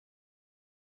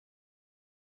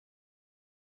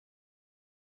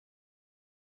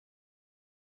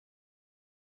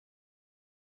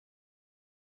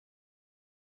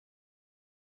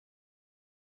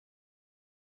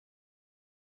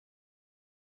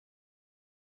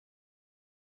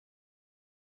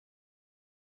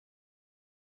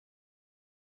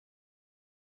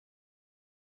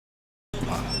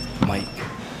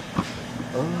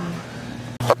So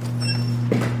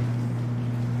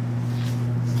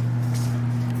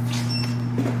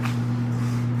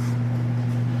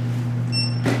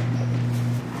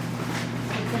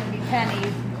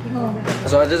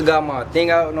I just got my thing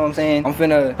out, you know what I'm saying? I'm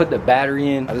finna put the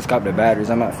battery in. I just got the batteries.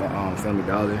 I'm at Family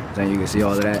Dollar, so you can see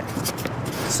all of that.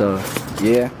 So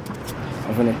yeah,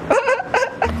 I'm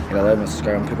finna hit 11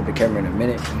 subscribe and pick up the camera in a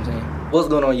minute, you know what I'm saying? What's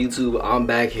going on YouTube? I'm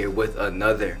back here with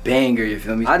another banger, you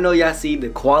feel me? I know y'all see the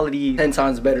quality 10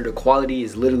 times better. The quality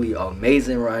is literally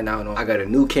amazing right now. I got a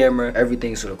new camera,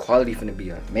 everything, so the quality finna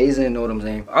be amazing, you know what I'm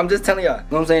saying? I'm just telling y'all, you know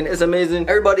what I'm saying? It's amazing.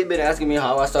 Everybody been asking me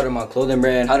how I started my clothing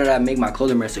brand. How did I make my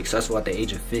clothing brand successful at the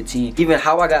age of 15? Even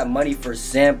how I got money for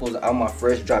samples on my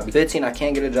first drop. 15, I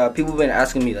can't get a job. People been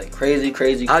asking me like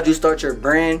crazy. How'd you start your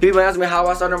brand? People ask me how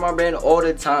I started my brand all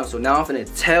the time. So now I'm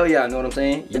finna tell y'all, you know what I'm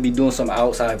saying? You'll be doing some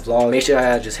outside vlogs. Make sure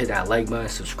I just hit that like button,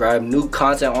 subscribe. New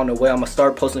content on the way. I'm gonna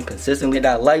start posting consistently. Hit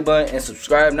that like button and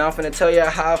subscribe. Now I'm finna tell y'all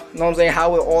how, you know what I'm saying,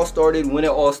 how it all started, when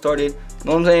it all started, you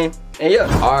know what I'm saying? And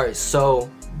yeah. Alright, so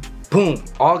boom,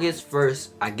 August 1st,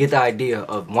 I get the idea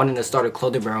of wanting to start a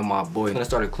clothing brand with my boy. I'm gonna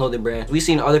start a clothing brand. We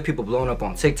seen other people blowing up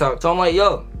on TikTok. So I'm like,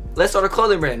 yo, let's start a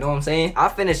clothing brand, know what I'm saying? I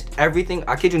finished everything,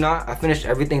 I kid you not, I finished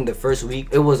everything the first week.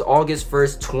 It was August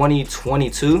 1st,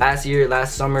 2022.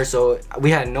 Last summer, so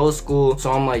we had no school.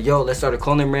 So I'm like, yo, let's start a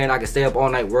clothing brand. I could stay up all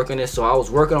night working this. So I was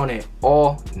working on it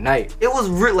all night. It was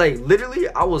like, literally,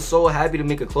 I was so happy to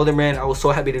make a clothing brand. I was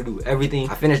so happy to do everything.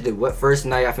 I finished it first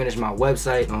night. I finished my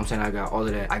website, you know what I'm saying? I got all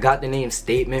of that. I got the name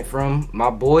Statement from my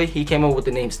boy. He came up with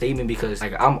the name Statement because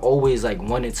like I'm always like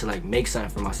wanting to like make something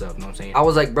for myself, you know what I'm saying? I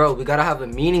was like, bro, we gotta have a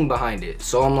meaning behind it.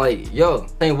 So I'm like, yo,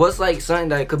 what's like something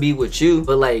that could be with you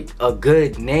but like a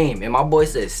good name? And my boy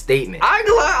said Statement.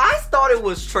 I thought it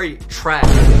was straight trash.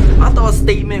 I thought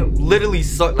Statement literally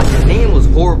sucked. Like the name was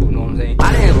horrible, you know what I'm saying?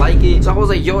 I didn't like it. So I was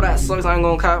like, yo, that sucks, I ain't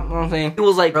gonna cop, you know what I'm saying? He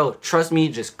was like, bro, trust me,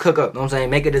 just cook up, you know what I'm saying?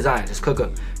 Make a design, just cook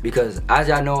up. Because as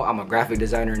y'all know, I'm a graphic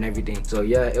designer and everything. So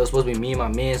yeah, it was supposed to be me and my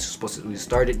man we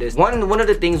started this. One of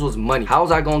the things was money. How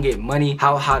was I gonna get money?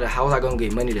 How was I gonna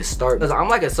get money to start? Because I'm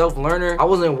like a self-learner. I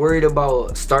wasn't worried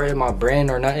about starting my brand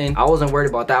or nothing. I wasn't worried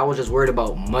about that. I was just worried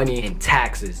about money and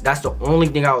taxes. That's the only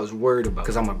thing I was worried about.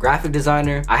 Because I'm a graphic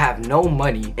designer. I have no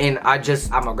money and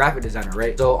I'm a graphic designer,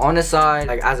 right? So on the side,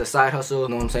 like as a side hustle, you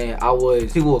know what I'm saying?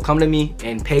 People would come to me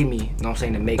and pay me, you know what I'm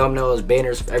saying, to make thumbnails,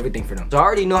 banners, everything for them. So I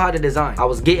already know how to design. I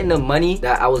was getting the money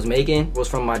that I was making was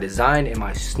from my design and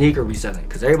my sneaker reselling.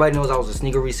 Because everybody knows I was a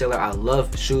sneaker reseller. I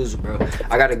love shoes, bro.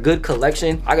 I got a good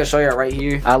collection. I can show y'all right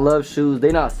here. I love shoes.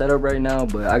 They not set up right now,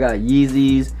 but I got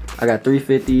Yeezys, I got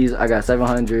 350s, I got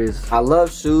 700s. I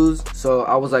love shoes, so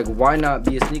I was like, why not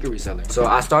be a sneaker reseller? So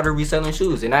I started reselling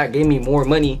shoes, and that gave me more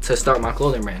money to start my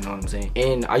clothing brand, you know what I'm saying?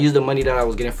 And I used the money that I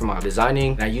was getting from my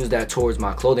designing, and I used that towards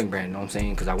my clothing brand, you know what I'm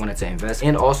saying? Because I wanted to invest.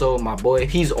 And also my boy,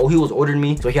 he was older than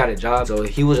me, so he had a job, so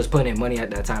he was just putting in money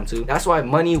at that time too. That's why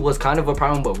money was kind of a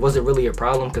problem, but wasn't really a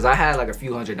problem, because I had like a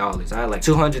few $100s. I had like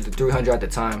 200 to 300 at the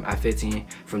time at 15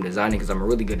 from designing, because I'm a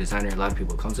really good designer. A lot of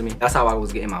people come to me. That's how I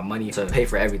was getting my money to pay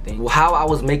for everything. Well, how I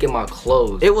was making my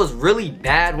clothes, it was really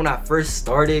bad when I first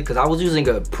started, because I was using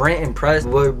a print and press,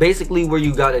 where basically where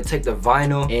you gotta take the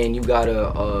vinyl and you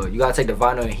gotta take the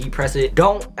vinyl and heat press it.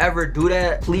 Don't ever do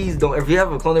that, please don't. If you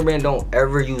have a clothing brand, don't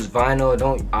ever use vinyl.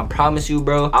 Don't, I promise you,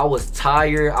 bro. I was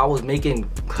tired. I was making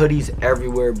hoodies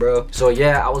everywhere, bro. So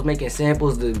yeah, I was making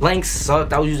samples. The blanks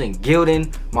sucked. I was using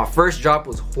gilding. My first drop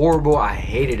was horrible. I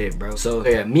hated it, bro. So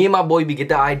yeah, me and my boy, we get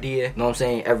the idea, you know what I'm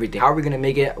saying, everything. How are we gonna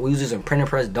make it? We use using print and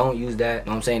press. Don't use that, you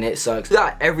know what I'm saying? It sucks. We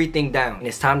got everything down and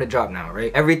it's time to drop now,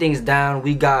 right? Everything's down.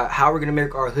 We got how we're gonna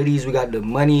make our hoodies. We got the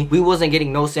money. We wasn't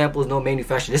getting no samples, no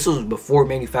manufacturer. This was before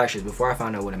manufacturers, before I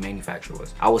found out what a manufacturer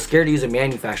was. I was scared to use a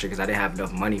manufacturer because I didn't have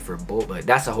enough money for bulk, but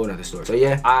that's a whole nother story. So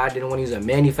yeah, I didn't want to use a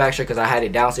manufacturer because I had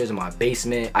it downstairs in my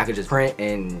basement. I could just print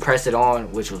and press it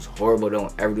on, which was horrible.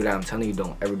 Don't ever do that. I'm telling you,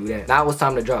 don't ever do that. Now it was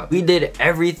time to drop. We did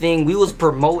everything. We was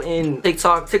promoting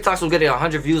TikTok. TikToks was getting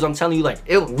 100 views. I'm telling you, like,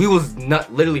 we was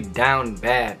not literally down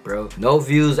bad, bro. No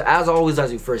views. As always,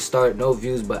 as you first start, no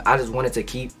views, but I just wanted to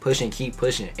keep pushing.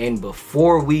 And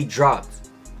before we dropped,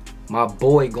 my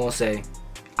boy gonna say,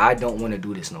 I don't want to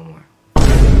do this no more.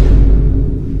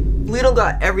 We don't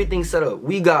got everything set up.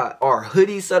 We got our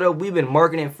hoodies set up. We've been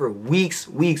marketing for weeks.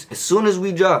 As soon as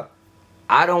we drop,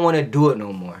 I don't want to do it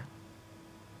no more.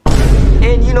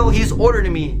 And you know, he's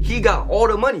ordering me. He got all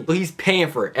the money. So he's paying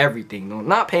for everything. No,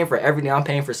 not paying for everything. I'm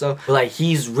paying for stuff. But like,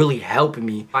 he's really helping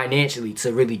me financially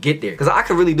to really get there. Because I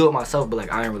could really do it myself, but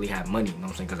like, I didn't really have money. You know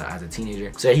what I'm saying? Because as a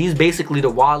teenager. So he's basically the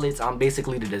wallets. I'm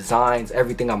basically the designs,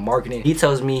 everything I'm marketing. He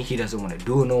tells me he doesn't want to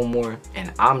do it no more.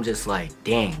 And I'm just like,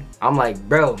 dang. I'm like,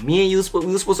 bro, me and you,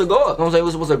 we were supposed to go up. You know what I'm saying? We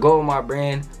were supposed to go with my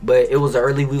brand. But it was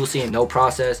early. We were seeing no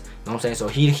process. You know what I'm saying? So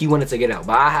he wanted to get out.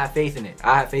 But I have faith in it.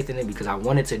 I have faith in it because I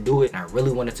wanted to do it. And I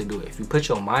really wanted to do it. If you put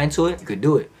your mind to it, you could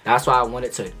do it. That's why I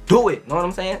wanted to do it. You know what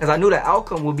I'm saying? Because I knew the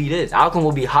outcome would be this. The outcome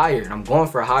will be higher. And I'm going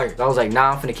for higher. So I was like,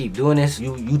 nah, I'm finna keep doing this.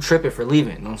 You tripping for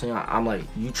leaving. You know what I'm saying? I'm like,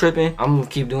 you tripping? I'm gonna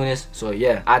keep doing this. So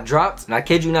yeah, I dropped. And I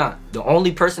kid you not, the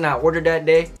only person I ordered that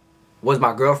day was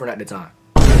my girlfriend at the time.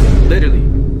 Literally.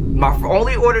 My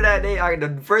only order that day,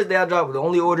 the first day I dropped, the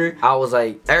only order, I was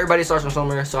like, everybody starts from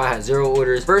somewhere, so I had 0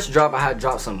 orders. First drop, I had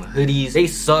dropped some hoodies. They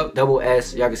suck, double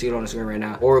S. Y'all can see it on the screen right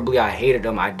now. Horribly, I hated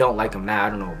them. I don't like them now.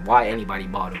 I don't know why anybody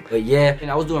bought them. But yeah,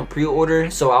 and I was doing pre-order,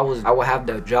 so I would have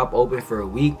the drop open for a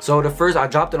week. So I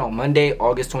dropped it on Monday,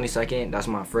 August 22nd. That's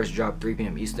my first drop, 3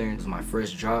 p.m. Eastern. It was my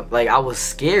first drop. Like, I was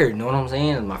scared, you know what I'm saying?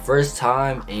 It was my first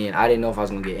time, and I didn't know if I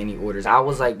was gonna get any orders. I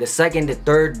was like, the second to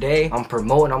third day, I'm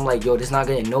promoting. I'm like, yo, this not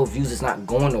getting no views. It's not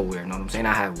going nowhere. You know what I'm saying?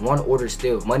 I had 1 order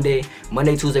still. Monday,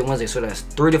 Tuesday, Wednesday. So that's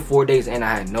 3 to 4 days, and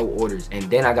I had no orders. And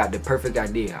then I got the perfect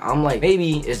idea. I'm like,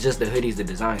 maybe it's just the hoodies. The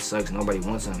design sucks. Nobody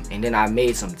wants them. And then I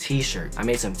made some t-shirts.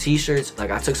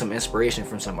 Like, I took some inspiration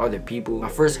from some other people. My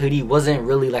first hoodie wasn't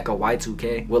really like a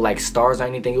Y2K with like stars or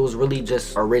anything. It was really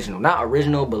just original. Not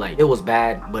original, but like, it was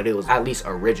bad, but it was at least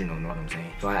original. You know what I'm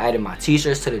saying? So I added my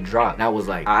t-shirts to the drop. And I was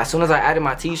like, as soon as I added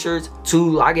my t-shirts,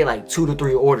 I get like 2 to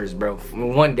 3 orders, bro,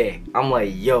 in one day. I'm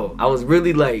like, yo, I was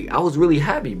really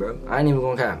happy, bro. I ain't even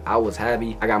gonna cap. I was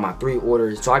happy. I got my 3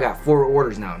 orders. So I got 4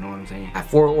 orders now, you know what I'm saying? At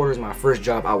 4 orders, my first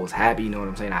job, I was happy, you know what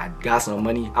I'm saying? I got some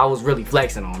money. I was really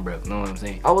flexing on, bro, you know what I'm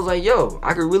saying? I was like, yo,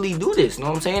 I could really do this, you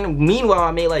know what I'm saying? Meanwhile,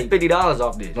 I made like $50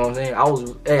 off this, you know what I'm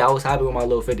saying? I was happy with my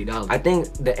little $50. I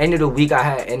think the end of the week, I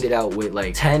had ended out with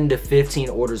like 10 to 15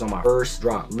 orders on my first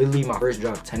drop. Literally, my first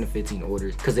drop, 10 to 15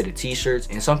 orders because of the t-shirts.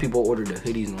 And some people ordered the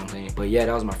hoodies, you know what I'm saying? But yeah,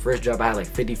 that was my first drop. I had like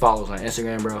 50 followers on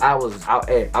Instagram, bro. I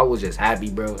was just happy,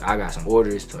 bro. I got some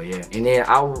orders, so yeah. And then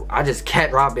I just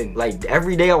kept dropping. Like,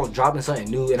 every day I was dropping something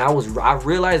new, and I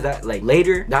realized that like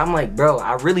later that I'm like, bro,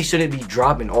 I really shouldn't be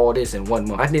dropping all this in 1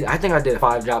 month. I think I did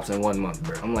 5 drops in 1 month,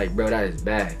 bro. I'm like, bro, that is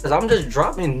bad. Cause I'm just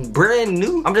dropping brand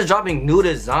new. I'm just dropping new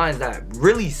designs that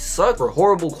really suck for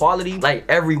horrible quality. Like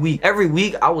every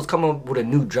week I was coming up with a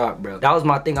new drop, bro. That was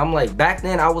my thing. I'm like, back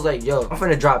then I was like, yo, I'm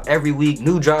finna drop every week,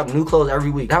 new drop, new clothes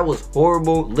every week. That was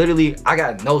horrible. Literally, I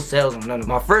got no sales on none of them.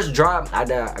 My first drop, I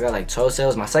got like 12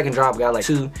 sales. My second drop got like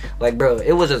 2. Like, bro,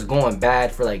 it was just going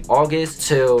bad for like August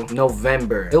till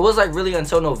November. It was like really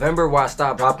until November where I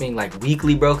stopped dropping like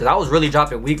weekly, bro, because I was really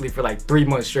dropping weekly for like 3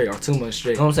 months straight or 2 months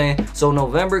straight. You know what I'm saying? So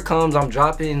November comes, I'm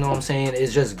dropping, you know what I'm saying?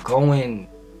 It's just going.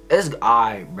 It's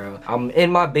alright, bro. I'm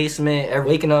in my basement,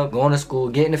 waking up, going to school,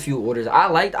 getting a few orders.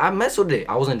 I messed with it.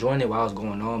 I was enjoying it while I was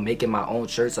going on, making my own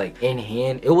shirts like in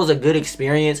hand. It was a good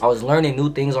experience. I was learning new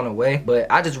things on the way, but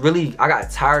I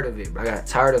got tired of it, bro. I got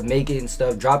tired of making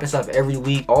stuff, dropping stuff every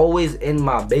week, always in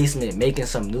my basement, making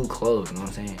some new clothes, you know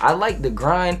what I'm saying? I like the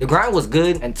grind. The grind was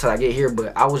good until I get here,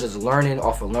 but I was just learning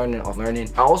off of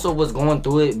learning. I also was going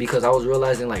through it because I was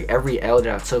realizing like every L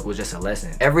that I took was just a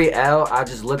lesson. Every L, I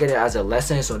just look at it as a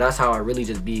lesson, so that's how I really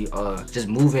just be just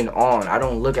moving on. I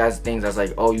don't look at things as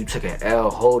like, oh, you took an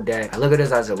L, hold that. I look at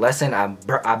this as a lesson. I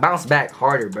bounce back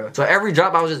harder, bro. So every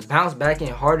drop I was just bounce back in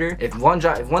harder. If one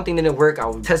thing didn't work, I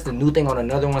would test a new thing on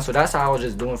another one. So that's how I was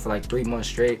just doing for like 3 months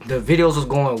straight. The videos was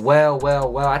going well.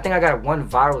 I think I got 1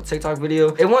 viral TikTok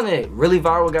video. It wasn't really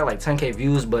viral, it got like 10K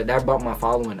views, but that brought my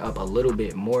following up a little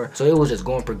bit more. So it was just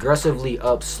going progressively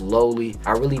up slowly.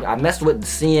 I messed with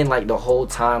seeing like the whole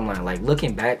timeline, like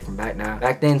looking back from back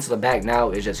then to the back now.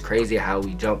 It's just crazy how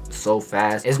we jumped so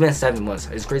fast. It's been 7 months.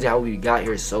 It's crazy how we got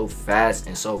here so fast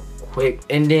and so quick.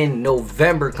 And then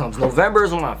November comes. November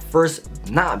is when my first,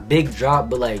 not big drop,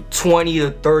 but like 20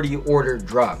 to 30 order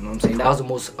drop. You know what I'm saying? That was the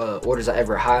most orders I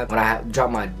ever had when I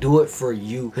dropped my Do It For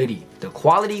You hoodie. The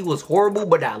quality was horrible,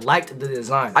 but I liked the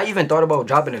design. I even thought about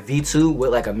dropping a V2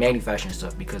 with like a manufacturing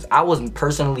stuff because I was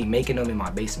personally making them in my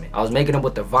basement. I was making them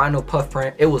with the vinyl puff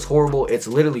print. It was horrible. It's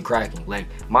literally cracking. Like,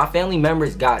 my family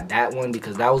members got that one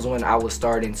because that was when I was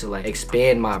starting to like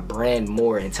expand my brand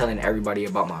more and telling everybody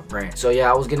about my brand. So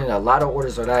yeah, I was getting a lot of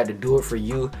orders of that to do it for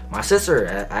you. My sister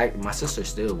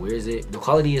still wears it. The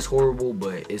quality is horrible,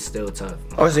 but it's still tough.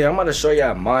 Honestly, I'm about to show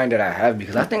y'all mine that I have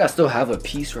because I think I still have a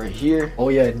piece right here. Oh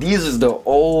yeah, these is the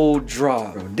old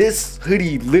drop, bro. This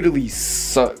hoodie literally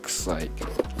sucks. Like,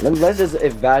 let's just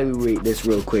evaluate this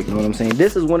real quick. You know what I'm saying?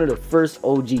 This is one of the first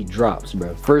OG drops,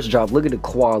 bro. First drop. Look at the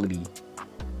quality.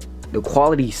 The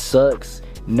quality sucks.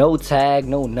 No tag,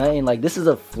 no nothing. Like, this is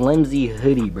a flimsy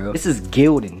hoodie, bro. This is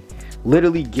gilding.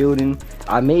 Literally gilding.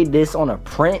 I made this on a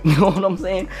print, you know what I'm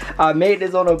saying? I made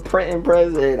this on a print and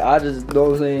press, and I just, you know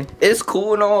what I'm saying? It's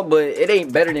cool and all, but it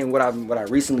ain't better than what I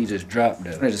recently just dropped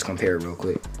though. Let me just compare it real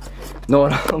quick. Know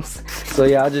what I'm saying? So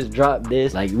yeah, I just dropped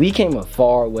this. Like, we came a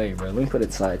far way, bro. Let me put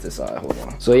it side to side. Hold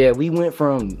on. So yeah, we went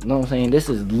from, you know what I'm saying? This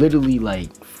is literally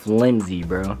like flimsy,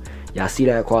 bro. Y'all see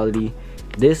that quality?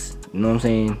 This, you know what I'm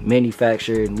saying,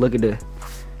 manufactured. Look at the,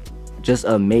 just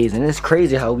amazing. It's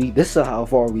crazy how this is how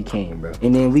far we came, bro.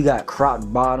 And then we got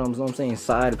cropped bottoms, you know what I'm saying,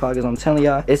 side pockets. I'm telling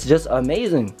y'all, it's just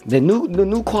amazing. The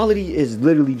new quality is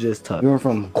literally just tough. We went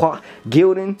from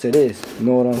gilding to this, you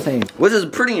know what I'm saying, which is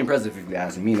pretty impressive if you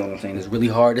ask me, you know what I'm saying. It's really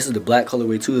hard. This is the black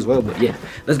colorway too as well, but yeah,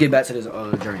 let's get back to this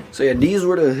journey. So yeah, these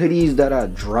were the hoodies that I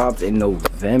dropped in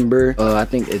November. I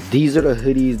think these are the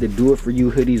hoodies, the do it for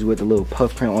you hoodies with the little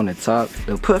puff print on the top.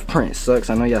 The puff print sucks.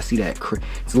 I know y'all see that.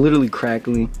 It's literally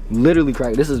crackling. Literally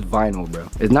cracked. This is vinyl, bro.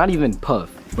 It's not even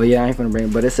puff. But yeah, I ain't finna bring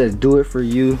it. But it says do it for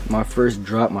you. My first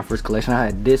drop, my first collection. I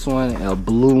had this one, a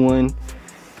blue one,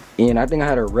 and I think I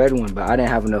had a red one, but I didn't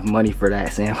have enough money for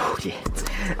that sample yet.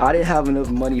 I didn't have enough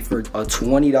money for a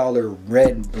 $20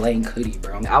 red blank hoodie,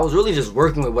 bro. I was really just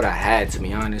working with what I had, to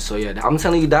be honest. So yeah, I'm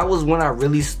telling you, that was when I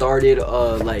really started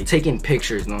like taking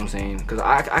pictures, you know what I'm saying? Because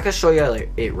I can show you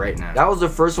like it right now. That was the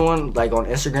first one like on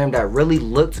Instagram that really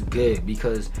looked good,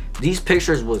 because these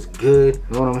pictures was good,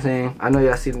 you know what I'm saying? I know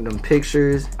y'all seen them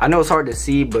pictures. I know it's hard to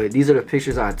see, but these are the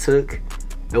pictures I took.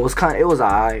 It was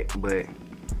alright, but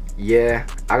yeah,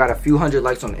 I got a few hundred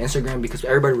likes on Instagram because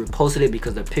everybody reposted it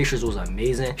because the pictures was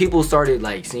amazing. People started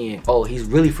like seeing, oh, he's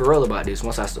really for real about this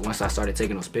once I started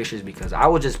taking those pictures, because I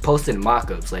was just posting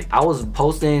mock-ups. Like, I was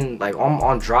posting like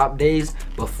on drop days.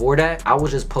 Before that, I would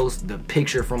just post the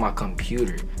picture from my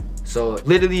computer. So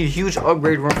literally a huge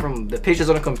upgrade went from the pictures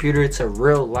on the computer to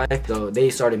real life. So they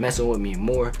started messing with me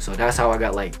more. So that's how I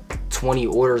got like 20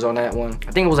 orders on that one.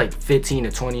 I think it was like 15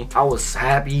 to 20. I was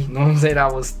happy, you know what I'm saying? I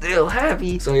was still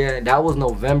happy. So yeah, that was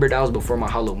November. That was before my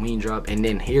Halloween drop. And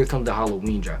then here comes the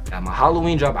Halloween drop. Now my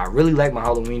Halloween drop, I really like my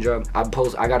Halloween drop. I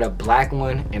got a black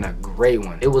one and a gray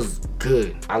one. It was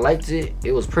good. I liked it.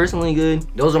 It was personally good.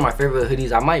 Those are my favorite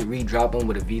hoodies. I might re-drop them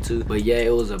with a V2. But yeah,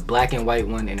 it was a black and white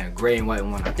one and a gray and white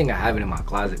one. I think I have it in my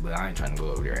closet, but I ain't trying to go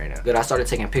over there right now. Good, I started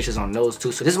taking pictures on those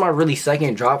too. So this is my really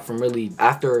second drop from really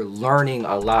after learning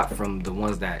a lot from the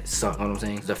ones that suck, you know what I'm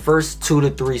saying? The first 2 to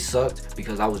 3 sucked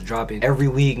because I was dropping every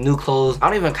week new clothes. I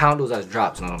don't even count those as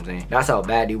drops, you know what I'm saying? That's how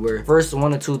bad they were. First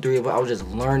 1 or 2, 3, I was just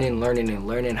learning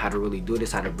how to really do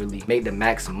this, how to really make the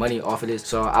max money off of this.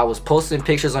 So I was posting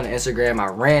pictures on Instagram. I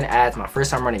ran ads, my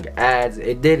first time running ads.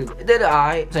 It did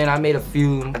alright. Saying I made a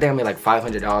few, I think I made like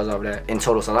 $500 off of that in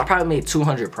total. So I probably made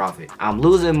 200 profit. I'm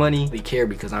losing money, we care,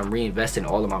 because I'm reinvesting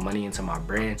all of my money into my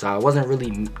brand. So I wasn't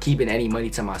really keeping any money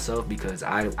to myself because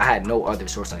I had no other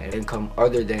source of income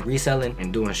other than reselling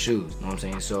and doing shoes, you know what I'm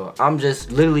saying? So I'm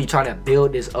just literally trying to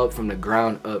build this up from the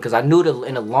ground up, because I knew that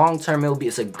in the long term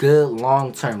it's a good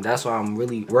long term. That's why I'm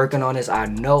really working on this. I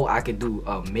know I could do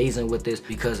amazing with this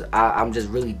because I'm just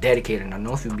really dedicated. And I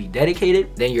know if you be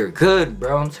dedicated, then you're good,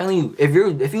 bro. I'm telling you, if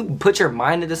you put your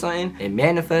mind into something and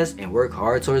manifest and work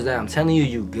hard towards that, I'm telling you,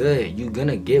 you good. You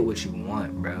gonna get what you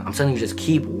want, bro. I'm telling you, just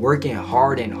keep working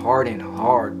hard and hard and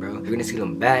hard, bro. You're gonna see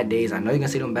them bad days. I know you're gonna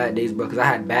see them bad days, bro, because I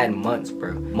had bad months,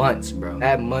 bro.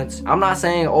 Bad months. I'm not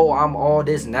saying, oh, I'm all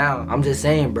this now. I'm just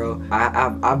saying, bro,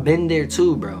 I've been there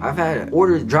too, bro. I've had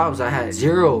order drops. I had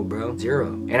 0, bro. 0.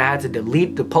 And I had to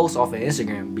delete the post off of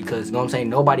Instagram because, you know what I'm saying,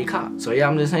 nobody caught. So yeah,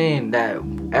 I'm just saying that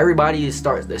everybody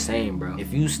starts the same, bro.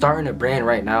 If you starting a brand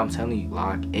right now, I'm telling you,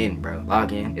 log in, bro.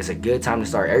 Log in. It's a good time to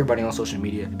start. Everybody on social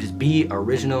media, just be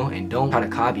original and don't try to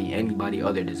copy anybody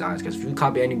other designs, because if you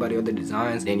copy anybody other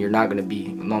designs, then you're not gonna be,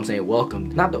 you know what I'm saying,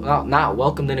 welcomed. Not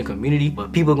welcomed in the community,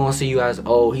 but people gonna see you as,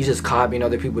 oh, he's just copying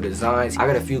other people's designs. I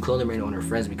got a few clothing brand owner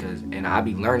friends and I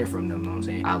be learning from them, you know what I'm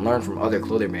saying? I learn from other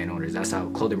clothing brand owners. That's how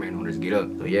clothing brand owners get up.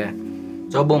 So yeah.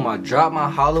 So boom, I dropped my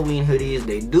Halloween hoodies.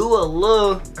 They do a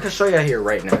look. I can show y'all here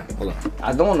right now. Hold on.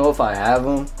 I don't know if I have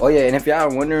them. Oh yeah, and if y'all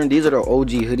are wondering, these are the OG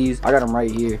hoodies. I got them right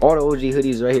here. All the OG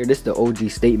hoodies right here. This is the OG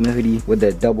statement hoodie with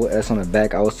that double S on the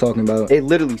back I was talking about. It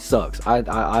literally sucks.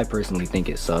 I personally think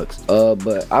it sucks.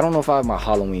 But I don't know if I have my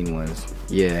Halloween ones.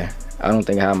 Yeah. I don't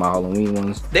think I have my Halloween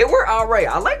ones. They were alright.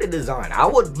 I like the design. I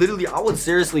would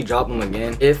seriously drop them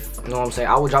again. If, you know what I'm saying,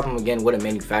 I would drop them again with a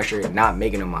manufacturer, not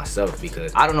making them myself,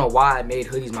 because I don't know why I made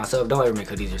hoodies myself. Don't ever make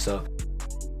hoodies yourself.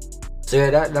 So yeah,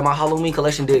 that my Halloween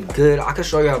collection did good. I could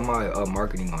show you my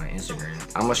marketing on Instagram.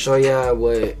 I'm gonna show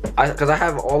you cause I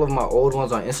have all of my old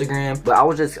ones on Instagram, but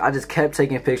I just kept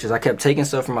taking pictures. I kept taking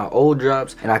stuff from my old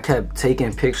drops, and I kept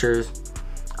taking pictures.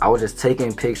 I was just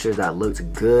taking pictures that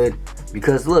looked good,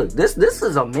 because look, this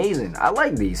is amazing. I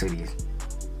like these hoodies,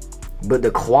 but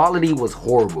the quality was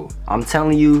horrible. I'm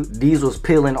telling you, these was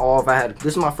peeling off.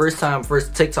 This is my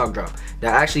first TikTok drop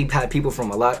that actually had people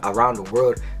from around the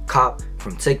world cop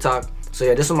from TikTok. So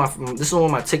yeah, this is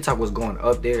when my TikTok was going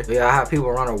up there. So yeah, I have people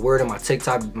around the world in my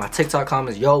TikTok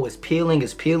comments, yo, it's peeling,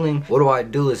 it's peeling. What do I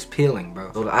do? It's peeling, bro.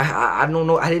 So I don't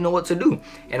know, I didn't know what to do.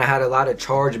 And I had a lot of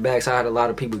chargebacks. I had a lot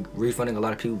of people refunding a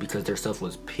lot of people because their stuff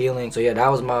was peeling. So yeah,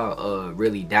 that was my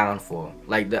really downfall.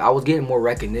 Like, I was getting more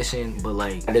recognition, but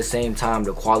like at the same time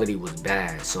the quality was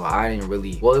bad. So I didn't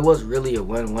really, well, it was really a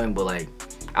win-win, but like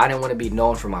I didn't want to be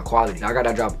known for my quality. I got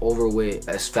that drop over with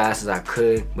as fast as I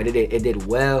could, but it did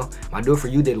well. My Do It For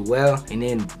You did well, and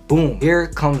then boom, here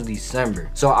comes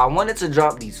December. So I wanted to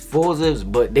drop these full zips,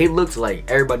 but they looked like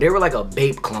everybody. They were like a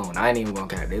Bape clone. I ain't even gonna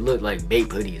cap. They looked like Bape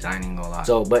hoodies. I ain't even gonna lie.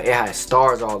 So, but it had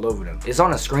stars all over them. It's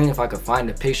on the screen if I could find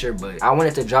the picture, but I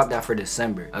wanted to drop that for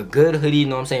December. A good hoodie, you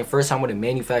know what I'm saying? First time with a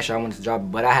manufacturer, I wanted to drop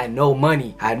it, but I had no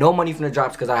money. I had no money from the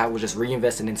drops because I was just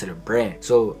reinvesting into the brand.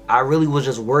 So I really was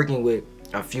just working with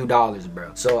a few dollars, bro.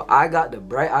 So I got the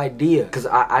bright idea, because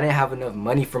I didn't have enough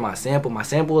money for my sample. My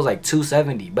sample was like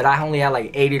 $270, but I only had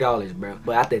like $80, bro.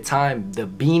 But at the time, the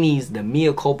beanies, the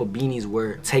Mea Culpa beanies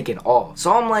were taken off.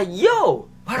 So I'm like, yo,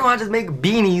 why don't I just make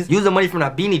beanies, use the money from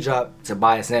that beanie drop to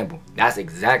buy a sample? That's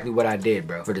exactly what I did,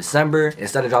 bro. For December,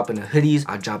 instead of dropping the hoodies,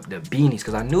 I dropped the beanies,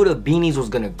 because I knew the beanies was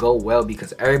gonna go well,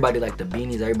 because everybody liked the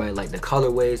beanies, everybody liked the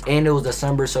colorways, and it was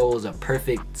December, so it was a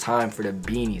perfect time for the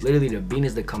beanies. Literally, the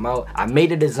beanies to come out. I made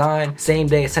the design, same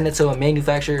day, sent it to a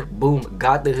manufacturer, boom,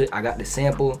 got the hood, I got the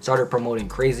sample, started promoting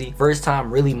crazy. First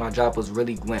time, really, my drop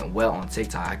went well on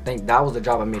TikTok. I think that was the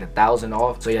drop I made 1,000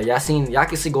 off. So yeah, y'all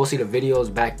can go see the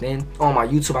videos back then on my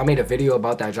YouTube. I made a video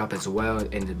about that drop as well,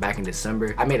 back in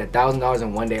December. I made $1,000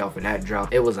 in one day off of that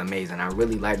drop. It was amazing. I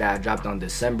really liked that. I dropped on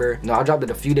December. No, I dropped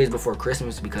it a few days before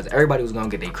Christmas, because everybody was gonna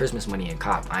get their Christmas money and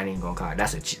cop. I ain't even gonna cop.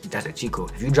 That's a cheat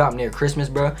code. If you drop near Christmas,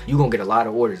 bro, you gonna get a lot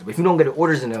of orders. But if you don't get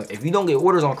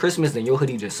orders on Christmas, then your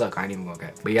hoodie just suck. I ain't even gonna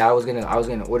cap. But yeah, I was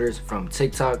getting orders from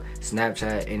TikTok,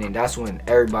 Snapchat, and then that's when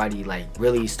everybody like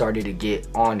really started to get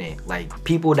on it. Like,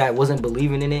 people that wasn't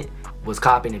believing in it was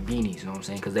copying the beanies, you know what I'm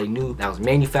saying? Because they knew that was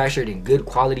manufactured in good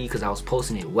quality, because I was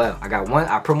posting it well.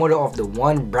 I promoted off the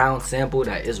one brown sample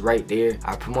that is right there.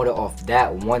 I promoted off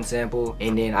that one sample,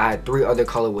 and then I had 3 other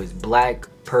colorways: black,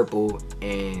 purple,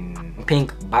 and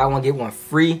pink. Buy one, get one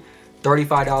free,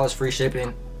 $35 free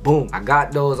shipping. Boom, I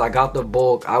got those. I got the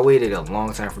bulk. I waited a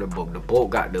long time for the bulk. The bulk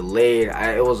got delayed.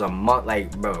 It was a month.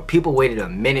 Like, bro, people waited a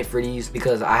minute for these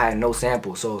because I had no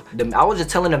sample. So I was just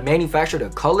telling the manufacturer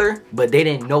the color, but they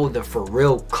didn't know the for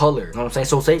real color. You know what I'm saying?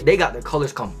 So they got the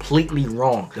colors completely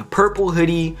wrong. The purple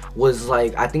hoodie was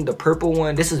like, I think the purple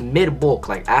one, this is mid bulk,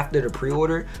 like after the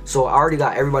pre-order. So I already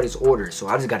got everybody's order. So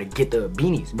I just got to get the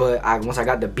beanies. But once I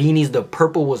got the beanies, the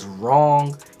purple was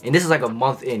wrong. And this is like a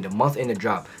month in the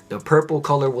drop. The purple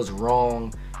color was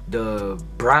wrong. The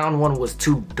brown one was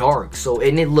too dark. So,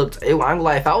 and I'm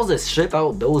like, if I was to ship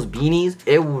out those beanies,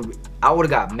 I would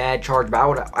have got mad charged, but I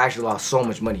would have actually lost so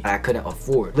much money I couldn't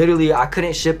afford. Literally, I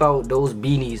couldn't ship out those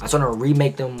beanies. I was trying to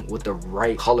remake them with the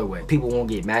right colorway. People won't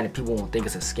get mad and people won't think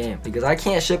it's a scam, because I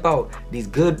can't ship out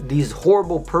these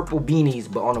horrible purple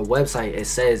beanies, but on a website it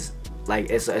says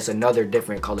like it's another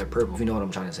different color purple, if you know what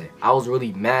I'm trying to say. I was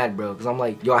really mad, bro, because I'm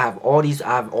like, yo, I have all these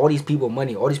people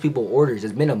money, all these people orders.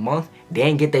 It's been a month, they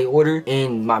ain't get their order,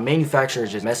 and my manufacturer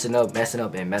is just messing up.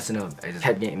 It just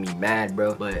kept getting me mad,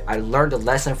 bro. But I learned a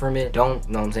lesson from it. Don't,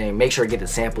 you know what I'm saying, make sure to get the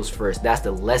samples first. That's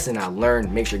the lesson I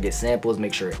learned. Make sure to get samples,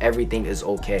 make sure everything is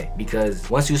okay, because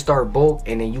once you start bulk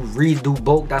and then you redo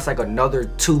bulk, that's like another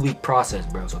 2-week process,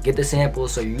 bro. So get the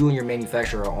samples so you and your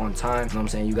manufacturer are on time. You know what I'm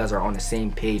saying? You guys are on the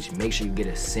same page. Make sure you get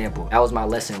a sample. That was my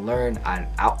lesson learned. I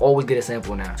always get a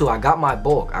sample now. So I got my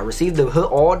bulk. I received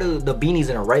all the beanies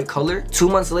in the right color. 2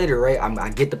 months later, right, I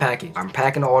get the package. I'm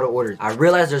packing all the orders. I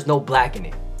realize there's no black in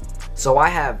it. So I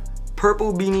have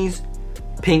purple beanies,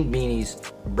 pink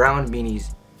beanies, brown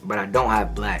beanies, but I don't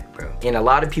have black, bro. And a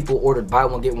lot of people ordered buy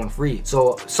one get one free.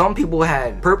 So some people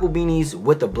had purple beanies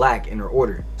with the black in their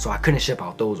order. So I couldn't ship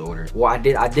out those orders. Well,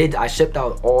 I shipped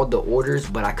out all the orders,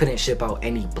 but I couldn't ship out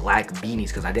any black beanies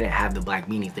because I didn't have the black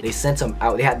beanies. They sent them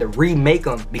out. They had to remake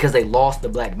them because they lost the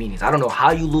black beanies. I don't know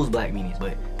how you lose black beanies,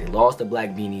 but they lost the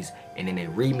black beanies and then they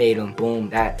remade them. Boom,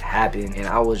 that happened. And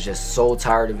I was just so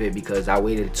tired of it because I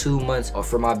waited 2 months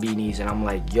for my beanies and I'm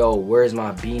like, yo, where's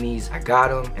my beanies? I got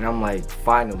them and I'm like,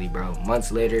 finally, bro.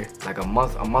 Months later, like a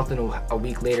month and a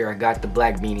week later, I got the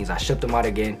black beanies. I shipped them out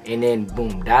again and then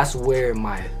boom, that's where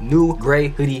my new gray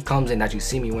hoodie comes in that you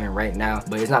see me wearing right now.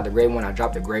 But it's not the gray one. I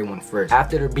dropped the gray one first.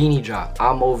 After the beanie drop,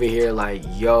 I'm over here like,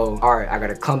 yo, all right, I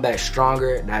gotta come back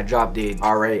stronger. That drop did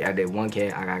all right. I did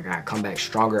 1K. I gotta come back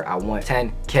stronger. I want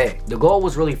 10K. The goal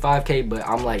was really 5K, but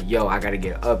I'm like, yo, I gotta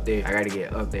get up there. I gotta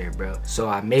get up there, bro. So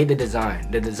I made the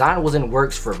design. The design was in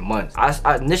works for months.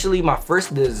 I initially, my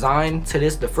first design to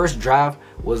this, the first draft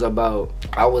was about,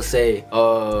 I would say,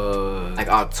 like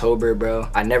October, bro.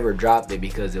 I never dropped it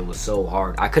because it was so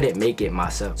hard. I couldn't make it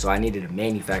myself, so I needed a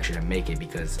manufacturer to make it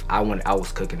because I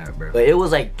was cooking up, bro. But it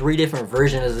was like 3 different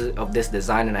versions of this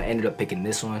design, and I ended up picking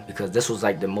this one because this was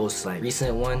like the most like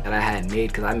recent one that I had made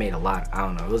because I made a lot. I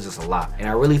don't know, it was just a lot, and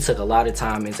I really took a lot of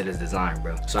time into this design,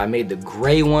 bro. So I made the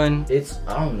gray one. I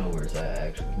don't know where it's at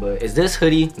actually, but it's this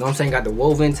hoodie. You know what I'm saying? Got the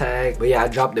woven tag. But yeah, I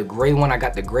dropped the gray one. I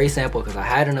got the gray sample because I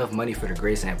had enough money for the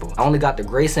gray sample. I only got the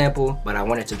gray sample, but I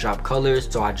wanted to drop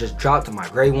colors, so I just dropped my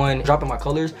gray one, dropping my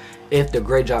colors if the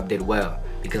gray drop did well,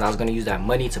 because I was gonna use that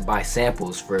money to buy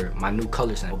samples for my new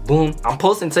color sample. Boom, I'm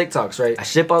posting TikToks, right? I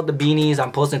ship out the beanies,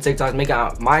 I'm posting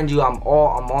TikToks, mind you, I'm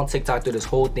on TikTok through this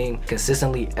whole thing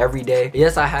consistently every day.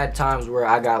 Yes, I had times where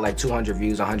I got like 200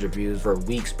 views, 100 views for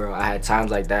weeks, bro. I had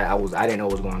times like that. I didn't know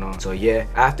what was going on. So yeah,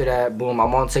 after that, boom,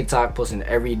 I'm on TikTok posting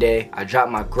every day. I drop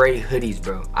my gray hoodies,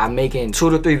 bro. I'm making 2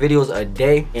 to 3 videos a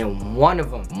day, and one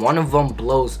of them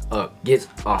blows up, gets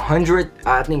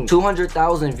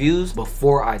 200,000 views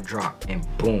before I drop, and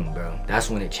boom, bro, that's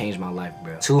when it changed my life,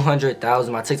 bro.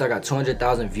 200,000. My TikTok got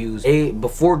 200,000 views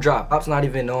before drop. Pop's not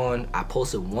even on. I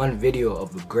posted 1 video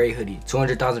of the gray hoodie,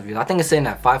 200,000 views. I think it's sitting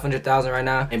at 500,000 right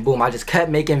now. And boom, I just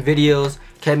kept making videos,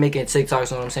 kept making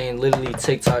TikToks. You know what I'm saying? Literally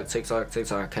TikTok.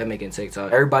 Kept making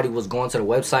TikTok. Everybody was going to the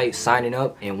website, signing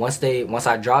up, and once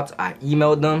I dropped, I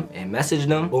emailed them and messaged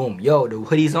them. Boom, yo, the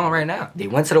hoodie's on right now. They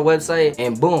went to the website,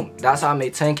 and boom, that's how I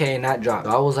made 10K in that drop.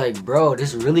 So I was like, bro,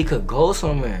 this really could go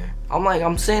somewhere.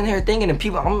 I'm sitting here thinking, and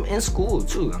people, I'm in school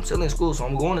too. I'm still in school, so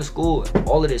I'm going to school.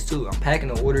 All of this too. I'm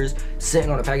packing the orders,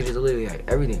 sitting on the packages, literally like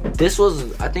everything. This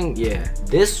was, I think, yeah,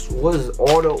 this was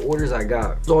all the orders I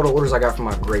got. This was all the orders I got from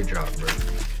my gray drop, bro.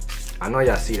 I know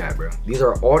y'all see that, bro. These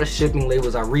are all the shipping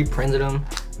labels. I reprinted them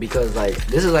because like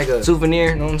this is like a souvenir,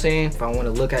 you know what I'm saying? If I want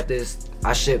to look at this,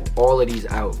 I shipped all of these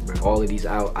out, bro. All of these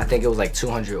out. I think it was like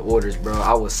 200 orders, bro.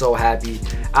 I was so happy.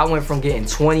 I went from getting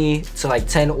 20 to like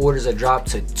 10 orders a drop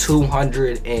to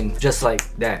 200, and just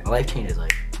like that. My life changed,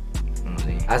 like, you know what I'm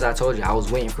saying? As I told you, I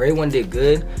was waiting. Gray one did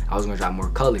good. I was gonna drop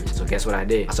more colors. So guess what I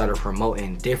did? I started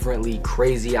promoting differently,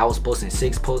 crazy. I was posting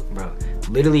 6 posts, bro.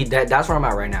 Literally, that's where I'm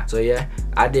at right now. So yeah,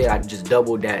 I just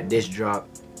doubled that. This drop,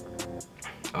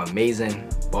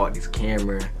 amazing. Bought this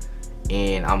camera,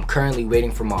 and I'm currently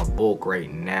waiting for my bulk right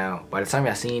now. By the time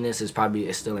y'all seeing this, it's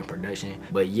still in production.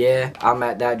 But yeah, I'm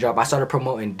at that drop. I started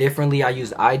promoting differently. I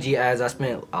used IG ads. I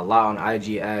spent a lot on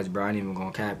IG ads, bro. I ain't even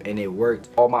gonna cap, and it worked.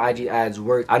 All my IG ads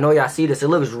worked. I know y'all see this. It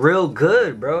looks real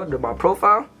good, bro. My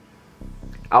profile,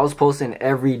 I was posting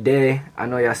every day. I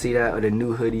know y'all see that, of the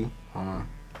new hoodie. Hold on.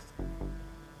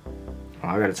 Oh,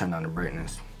 I gotta turn down the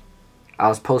brightness. I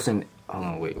was posting, hold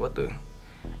on, wait, what the?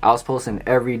 I was posting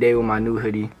every day with my new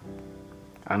hoodie.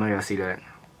 I know y'all see that.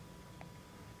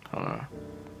 Hold on.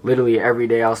 Literally every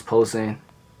day I was posting.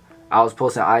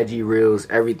 IG reels,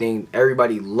 everything.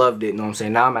 Everybody loved it, you know what I'm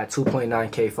saying? Now I'm at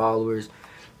 2.9K followers.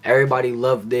 Everybody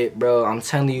loved it, bro. I'm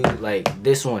telling you, like,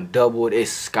 this one doubled. It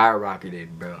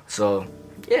skyrocketed, bro. So,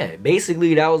 yeah,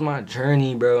 basically that was my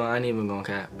journey, bro. I ain't even gonna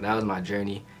cap. That was my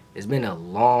journey. It's been a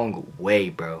long way,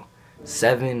 bro.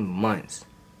 7 months.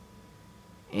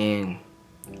 And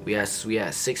we had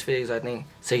 6 figs, I think.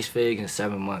 6 figs in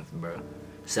 7 months, bro.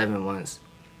 7 months.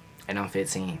 And I'm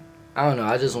 15. I don't know.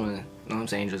 I just want to, you know what I'm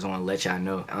saying? Just want to let y'all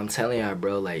know. I'm telling y'all,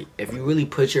 bro, like, if you really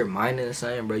put your mind into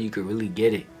something, bro, you could really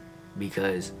get it.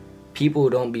 Because people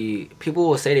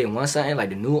will say they want something. Like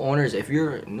the new owners, if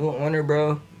you're a new owner,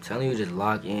 bro, I'm telling you, just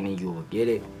lock in and you will get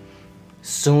it.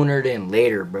 sooner than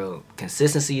later, bro.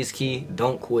 Consistency is key.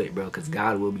 Don't quit, bro, because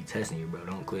God will be testing you, bro.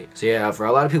 Don't quit. So yeah, for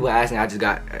a lot of people asking,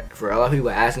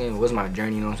 what's my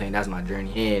journey, you know what I'm saying? That's my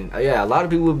journey. And yeah, a lot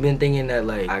of people have been thinking that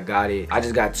like I got it. I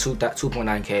just got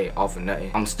 2.9K off of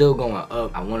nothing. I'm still going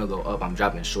up. I want to go up. I'm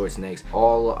dropping shorts next.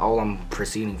 All I'm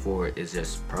proceeding for is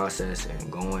just process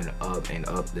and going up and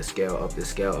up the scale, up the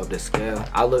scale, up the scale.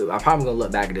 I'm probably gonna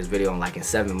look back at this video in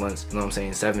 7 months, you know what I'm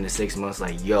saying? 7 to 6 months,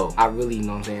 like, yo, I really, you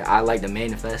know what I'm saying? I like to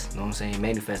manifest, you know what I'm saying?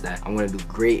 Manifest that I'm gonna do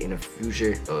great in the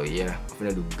future. So yeah, I'm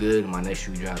gonna do good when my next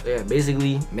shoe drop. Yeah,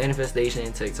 basically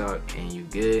manifestation, TikTok, and you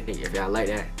good. If y'all like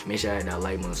that, make sure I hit that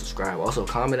like button, subscribe. Also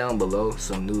comment down below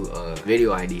some new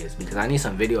video ideas, because I need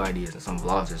some video ideas and some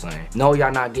vlogs or something. No,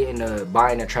 y'all not getting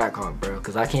buying a track car, bro,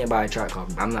 because I can't buy a track car.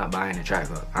 I'm not buying a track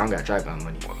car. I don't got track car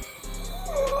money.